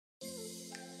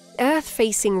Earth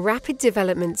facing rapid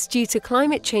developments due to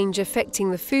climate change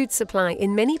affecting the food supply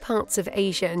in many parts of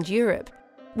Asia and Europe,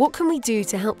 what can we do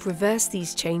to help reverse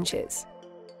these changes?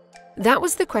 That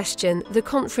was the question the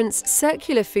conference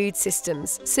Circular Food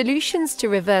Systems: Solutions to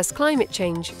Reverse Climate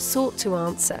Change sought to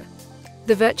answer.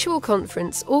 The virtual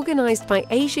conference, organised by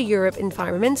Asia-Europe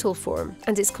ENVforum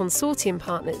and its consortium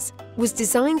partners, was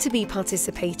designed to be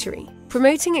participatory,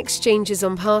 promoting exchanges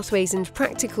on pathways and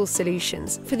practical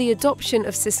solutions for the adoption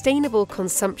of sustainable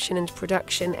consumption and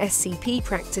production (SCP)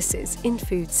 practices in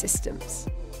food systems.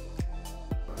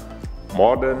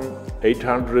 More than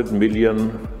 800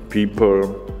 million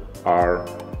people are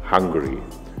hungry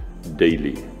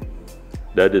daily.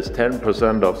 That is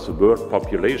 10% of the world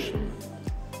population.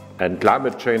 And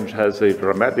climate change has a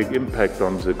dramatic impact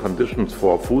on the conditions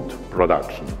for food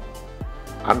production.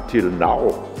 Until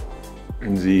now,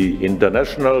 the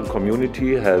international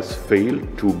community has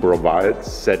failed to provide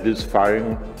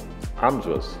satisfying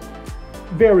answers.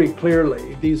 Very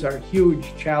clearly, these are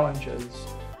huge challenges,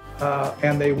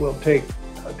 and they will take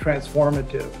a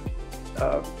transformative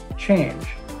change.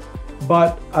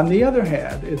 But on the other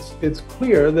hand, it's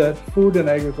clear that food and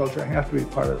agriculture have to be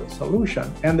part of the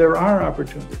solution, and there are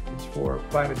opportunities for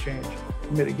climate change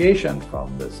mitigation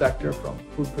from the sector, from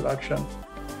food production.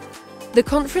 The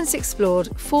conference explored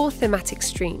 4 thematic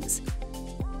streams,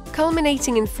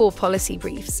 culminating in 4 policy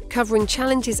briefs covering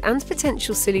challenges and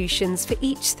potential solutions for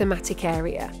each thematic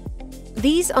area.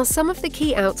 These are some of the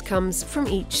key outcomes from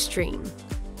each stream.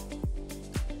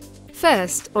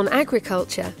 First, on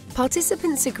agriculture,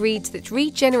 participants agreed that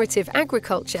regenerative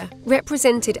agriculture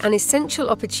represented an essential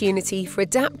opportunity for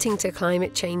adapting to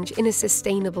climate change in a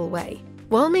sustainable way,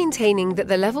 while maintaining that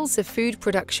the levels of food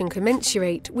production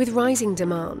commensurate with rising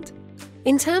demand.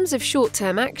 In terms of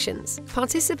short-term actions,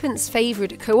 participants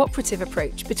favoured a cooperative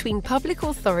approach between public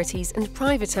authorities and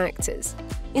private actors.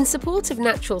 In support of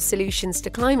natural solutions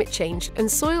to climate change and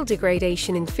soil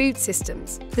degradation in food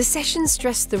systems, the session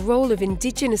stressed the role of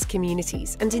indigenous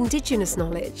communities and indigenous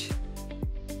knowledge.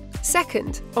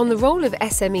 Second, on the role of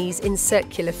SMEs in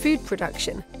circular food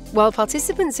production, while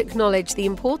participants acknowledge the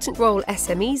important role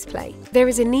SMEs play, there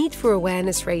is a need for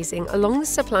awareness raising along the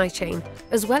supply chain,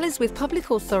 as well as with public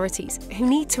authorities who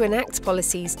need to enact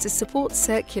policies to support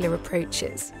circular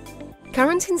approaches.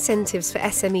 Current incentives for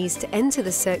SMEs to enter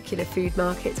the circular food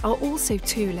market are also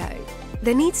too low.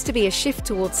 There needs to be a shift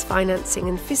towards financing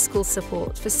and fiscal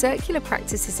support for circular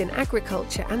practices in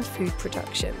agriculture and food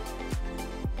production.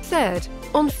 Third,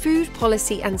 on food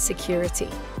policy and security.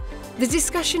 The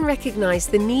discussion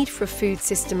recognised the need for a food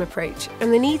system approach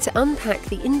and the need to unpack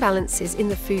the imbalances in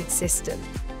the food system.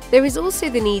 There is also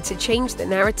the need to change the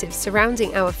narrative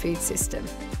surrounding our food system,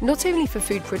 not only for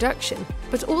food production,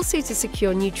 but also to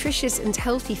secure nutritious and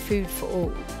healthy food for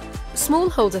all.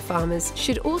 Smallholder farmers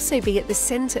should also be at the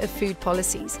centre of food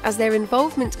policies, as their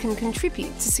involvement can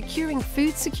contribute to securing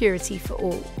food security for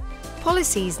all.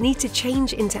 Policies need to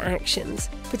change into actions,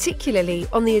 particularly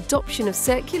on the adoption of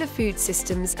circular food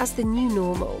systems as the new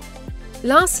normal.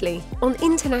 Lastly, on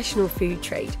international food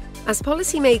trade, as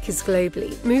policymakers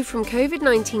globally move from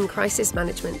COVID-19 crisis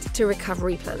management to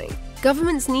recovery planning,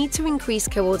 governments need to increase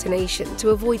coordination to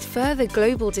avoid further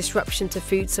global disruption to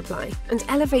food supply and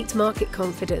elevate market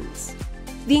confidence.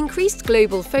 The increased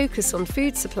global focus on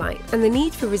food supply and the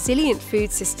need for resilient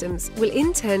food systems will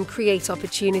in turn create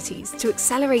opportunities to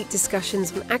accelerate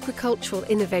discussions on agricultural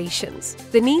innovations,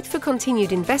 the need for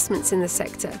continued investments in the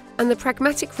sector, and the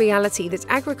pragmatic reality that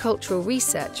agricultural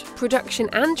research, production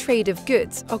and trade of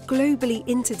goods are globally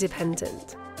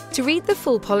interdependent. To read the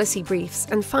full policy briefs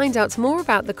and find out more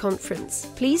about the conference,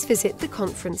 please visit the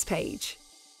conference page.